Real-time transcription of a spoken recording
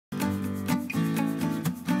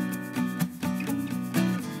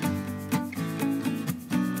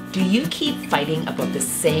Do you keep fighting about the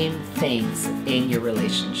same things in your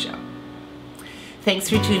relationship? Thanks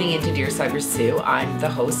for tuning in to Dear Sybersue. I'm the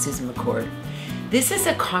host, Susan McCord. This is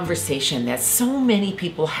a conversation that so many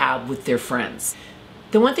people have with their friends.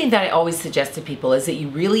 The one thing that I always suggest to people is that you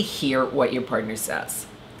really hear what your partner says,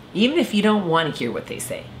 even if you don't want to hear what they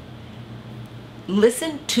say.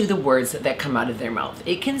 Listen to the words that come out of their mouth.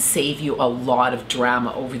 It can save you a lot of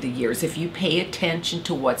drama over the years if you pay attention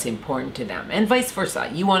to what's important to them, and vice versa.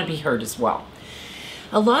 You want to be heard as well.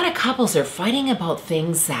 A lot of couples are fighting about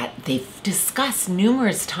things that they've discussed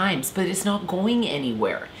numerous times, but it's not going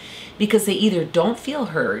anywhere because they either don't feel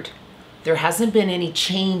heard, there hasn't been any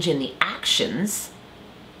change in the actions,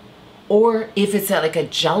 or if it's like a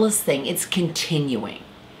jealous thing, it's continuing.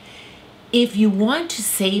 If you want to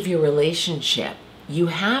save your relationship, you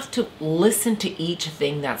have to listen to each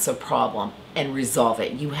thing that's a problem and resolve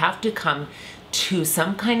it. You have to come to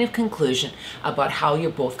some kind of conclusion about how you're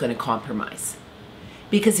both going to compromise.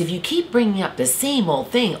 Because if you keep bringing up the same old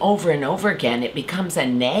thing over and over again, it becomes a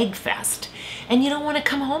nag fest and you don't want to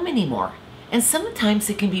come home anymore. And sometimes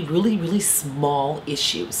it can be really, really small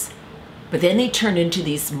issues. But then they turn into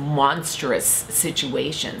these monstrous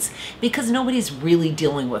situations because nobody's really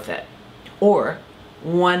dealing with it. Or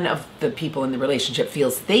one of the people in the relationship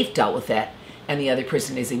feels they've dealt with it and the other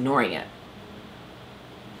person is ignoring it.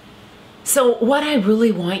 So what I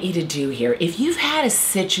really want you to do here, if you've had a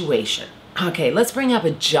situation, okay, let's bring up a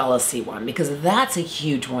jealousy one because that's a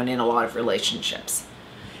huge one in a lot of relationships,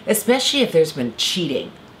 especially if there's been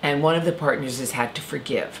cheating and one of the partners has had to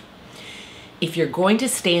forgive. If you're going to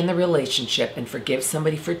stay in the relationship and forgive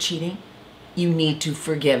somebody for cheating, you need to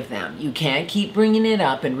forgive them. You can't keep bringing it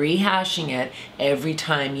up and rehashing it every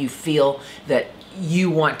time you feel that you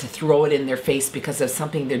want to throw it in their face because of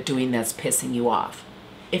something they're doing that's pissing you off.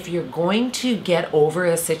 If you're going to get over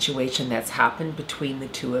a situation that's happened between the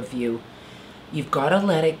two of you, you've got to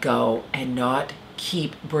let it go and not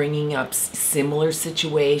keep bringing up similar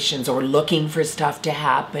situations or looking for stuff to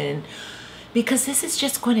happen, because this is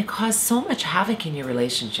just going to cause so much havoc in your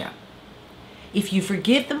relationship. If you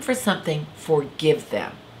forgive them for something, forgive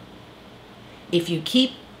them. If you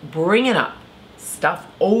keep bringing up stuff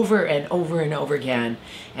over and over and over again,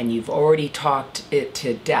 and you've already talked it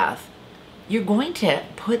to death, you're going to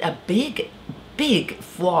put a big, big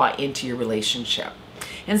flaw into your relationship.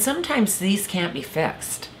 And sometimes these can't be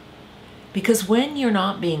fixed. Because when you're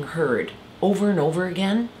not being heard over and over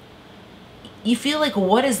again, you feel like,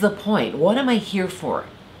 what is the point? What am I here for?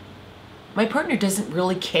 My partner doesn't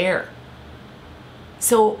really care.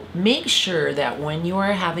 So make sure that when you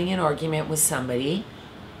are having an argument with somebody,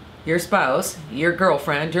 your spouse, your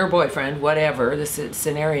girlfriend, your boyfriend, whatever the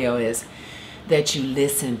scenario is, that you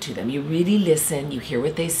listen to them. You really listen, you hear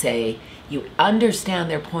what they say, you understand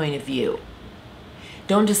their point of view.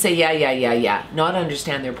 Don't just say, yeah, not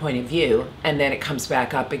understand their point of view, and then it comes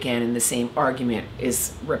back up again and the same argument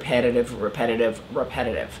is repetitive.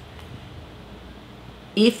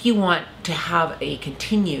 If you want to have a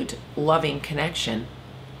continued loving connection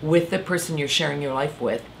with the person you're sharing your life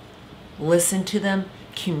with, listen to them,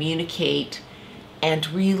 communicate, and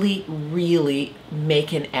really, really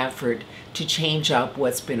make an effort to change up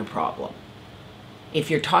what's been a problem.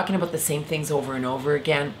 If you're talking about the same things over and over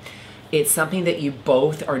again, it's something that you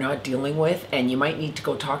both are not dealing with, and you might need to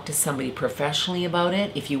go talk to somebody professionally about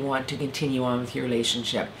it if you want to continue on with your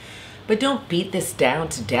relationship. But don't beat this down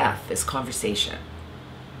to death, this conversation.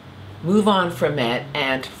 Move on from it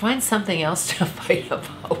and find something else to fight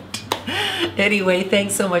about. Anyway,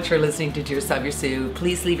 thanks so much for listening to Dear Sybersue.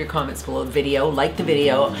 Please leave your comments below the video, like the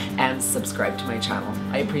video, and subscribe to my channel.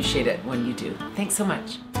 I appreciate it when you do. Thanks so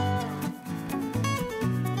much.